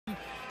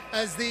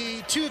as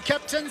the two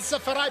captains,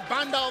 Farai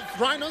Banda of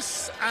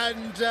Rhinos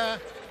and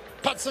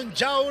Patson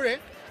Jaure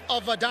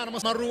of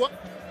Dynamos Marua,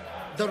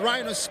 the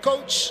Rhinos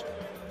coach.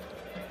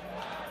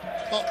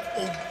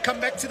 We'll come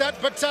back to that,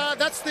 but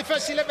that's the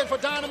first 11 for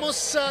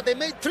Dynamos. They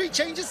made 3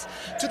 changes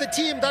to the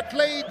team that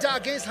played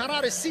against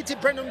Harare City.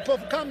 Brendan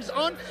Mpofu comes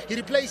on. He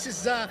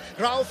replaces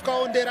Rauf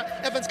Kaondera.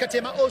 Evans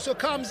Katema also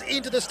comes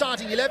into the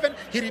starting 11.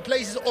 He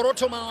replaces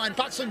Orotoma, and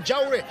Patson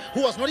Jaure,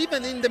 who was not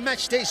even in the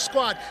match day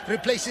squad,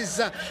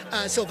 replaces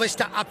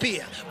Sylvester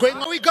Apia. Going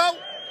on we go.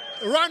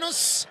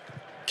 Rhinos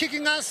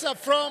kicking us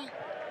from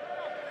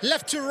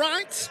left to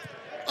right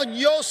on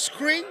your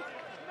screen.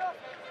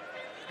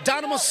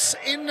 Dynamos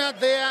in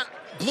their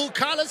blue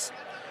colors,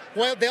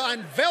 where they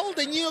unveiled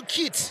a new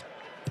kit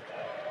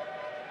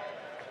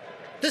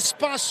this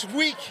past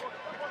week,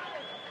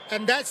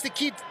 and that's the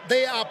kit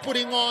they are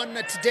putting on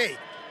today.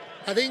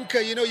 I think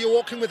you know, you're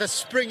walking with a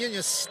spring in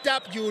your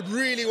step. You would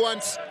really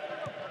want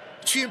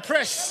to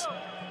impress.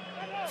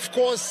 Of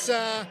course,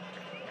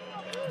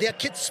 their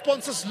kit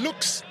sponsors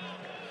Looks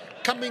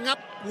coming up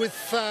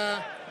with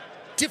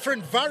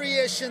different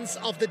variations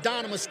of the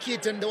Dynamos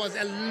kit, and there was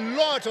a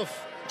lot of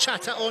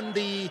chatter on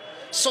the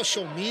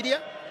social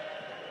media.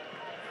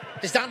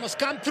 As Dynamos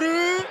come through,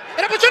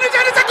 an opportunity,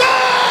 and it's a goal!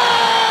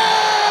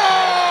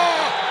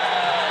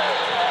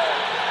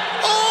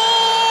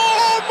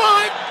 Oh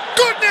my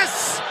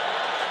goodness!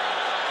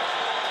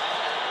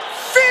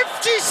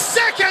 50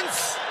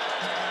 seconds,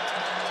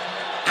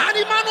 and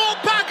Emmanuel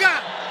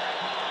Baga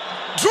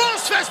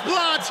draws first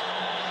blood.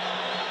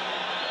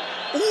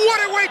 What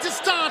a way to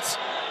start!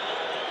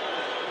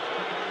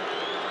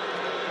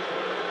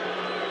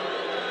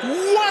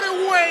 What a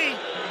way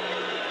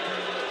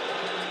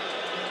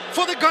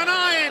for the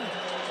Ghanaian.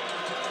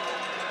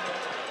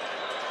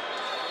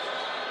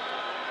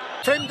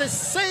 From the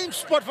same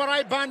spot for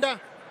Farai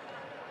Banda,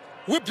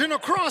 whipped in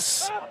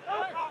across.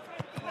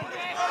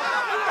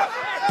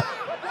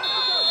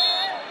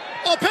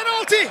 Oh,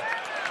 penalty!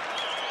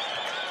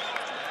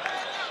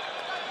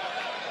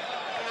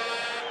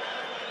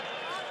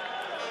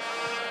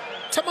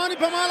 Tamani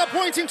Pamala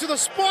pointing to the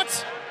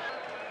spot.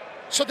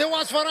 So there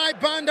was Farai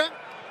Banda.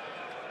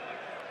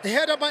 The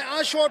header by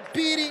Ashwar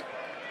Piri.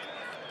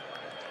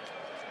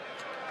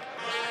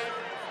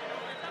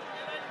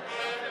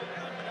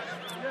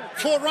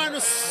 For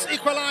Rhinos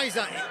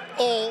equalizer,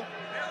 or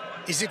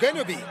is it going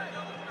to be?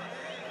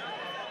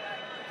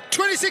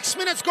 26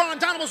 minutes gone,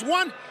 Dynamos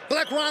 1,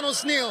 Black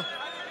Rhinos 0.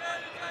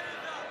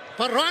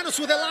 But Rhinos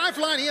with a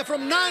lifeline here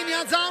from 9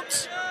 yards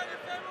out.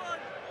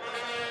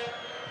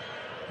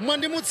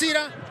 Mandi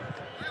Mutsira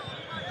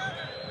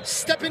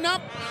stepping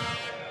up.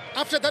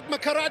 After that,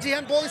 Makarati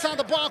handball inside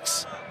the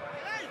box.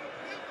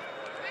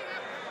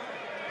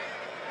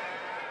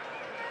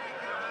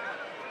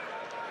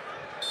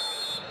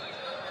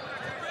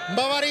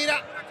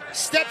 Bavarira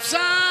steps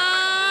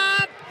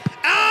up.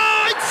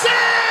 Oh, it's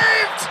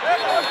saved!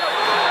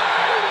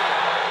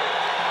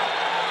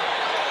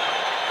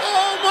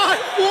 Oh my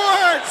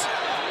word!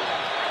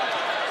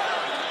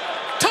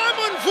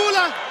 Timon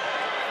Vula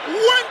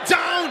went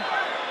down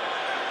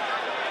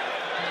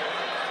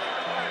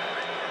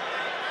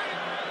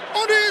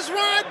onto his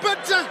right,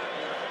 but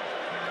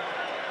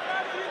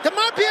there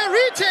might be a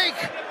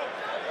retake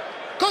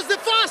because the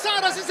far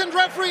side assistant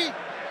referee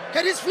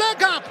had his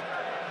flag up.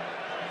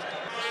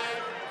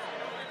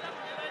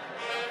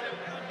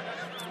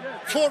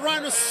 For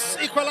Rhinos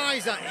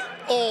equalizer,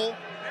 or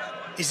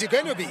is it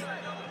going to be?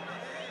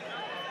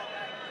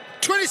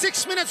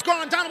 26 minutes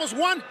gone, Dynamos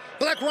 1,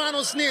 Black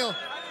Rhinos 0.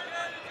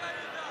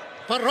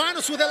 But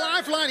Rhinos with a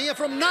lifeline here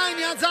from 9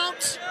 yards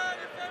out.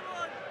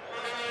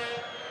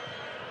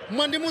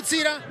 Mandi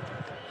Mutsira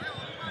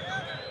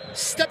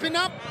stepping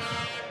up.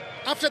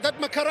 After that,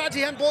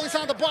 Makarati handball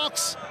inside the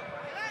box.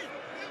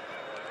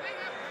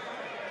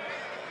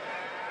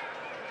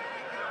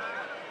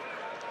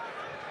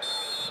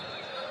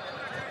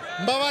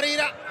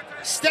 Bavarira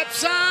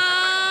steps up.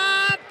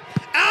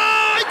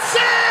 Oh, it's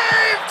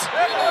saved!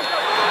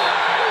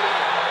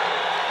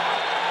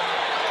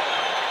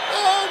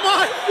 Oh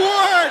my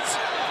word!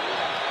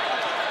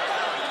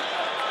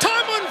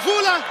 Timon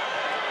Vula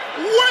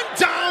went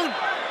down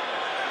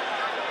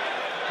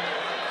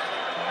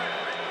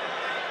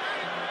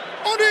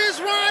onto his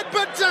right,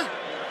 but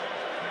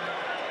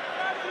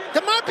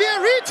there might be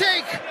a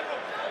retake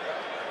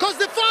because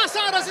the far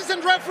side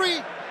assistant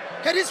referee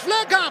had his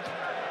flag up.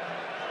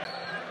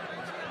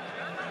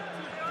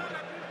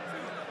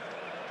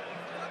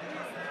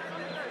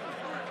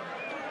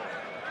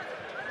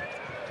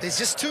 There's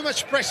just too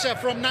much pressure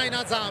from 9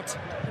 yards out.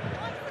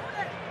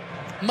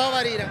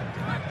 Mavarira.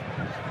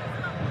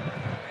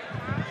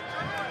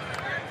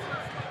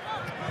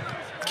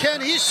 Can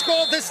he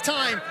score this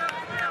time?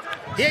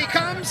 Here he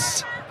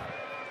comes.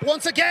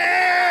 Once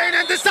again,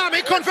 and this time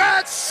he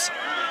converts.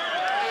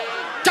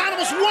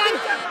 Dynamos 1,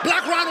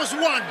 Black Rhinos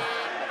 1.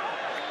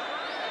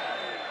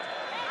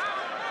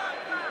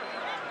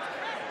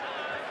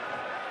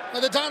 Now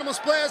the Dynamos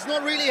players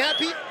not really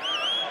happy.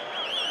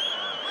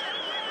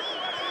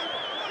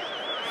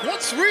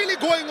 What's really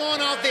going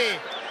on out there?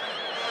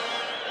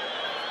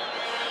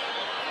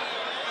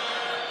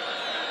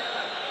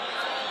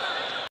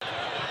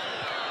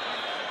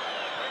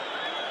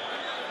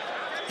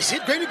 Is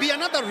it going to be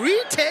another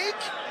retake?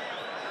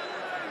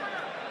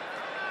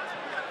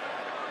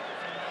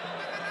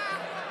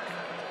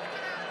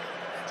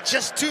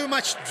 Just too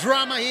much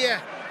drama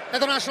here at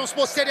the National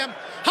Sports Stadium.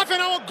 Half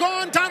an hour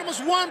gone, Dynamos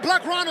 1,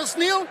 Black Rhinos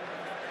 0.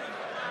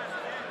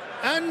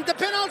 And the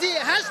penalty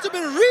has to be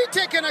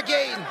retaken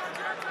again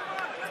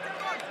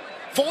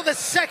for the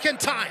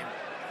second time.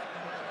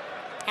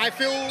 I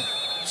feel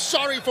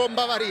sorry for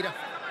Bavarida.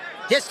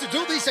 He has to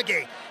do this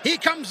again. He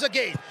comes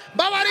again.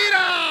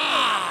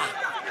 Bavarida!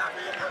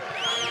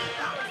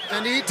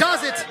 And he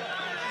does it.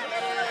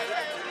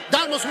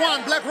 Dynamos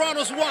 1, Black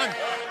Rhinos 1.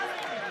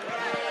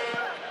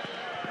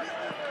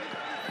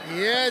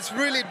 Yeah, it's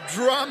really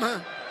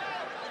drama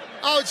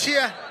out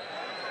here.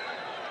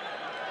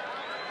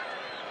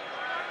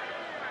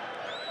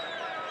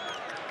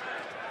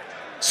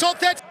 So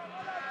that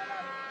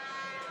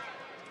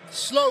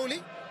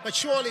slowly but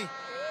surely.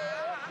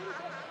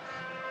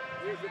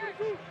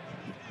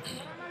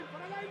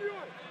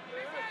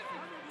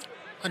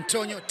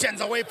 Antonio turns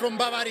away from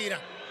Bavarida.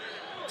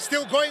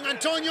 Still going,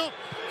 Antonio.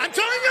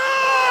 Antonio!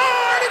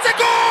 And it's a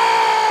goal!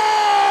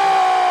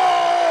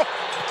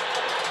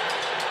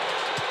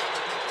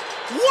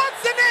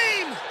 What's the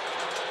name?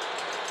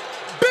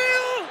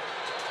 Bill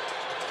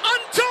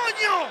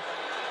Antonio.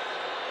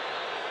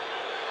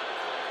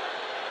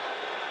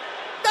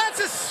 That's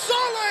a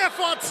solo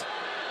effort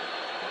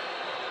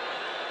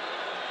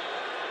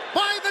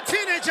by the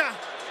teenager.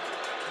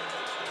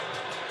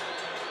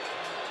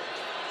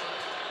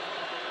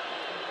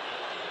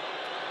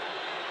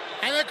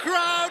 And the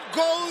crowd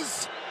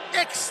goes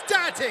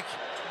ecstatic.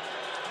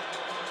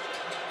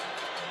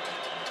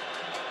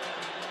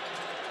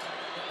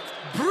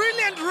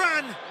 Brilliant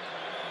run.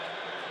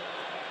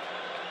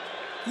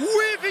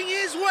 Weaving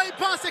his way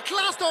past a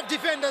cluster of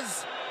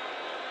defenders.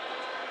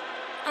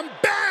 And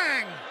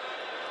bang!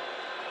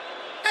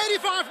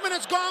 85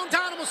 minutes gone,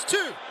 Dynamos 2.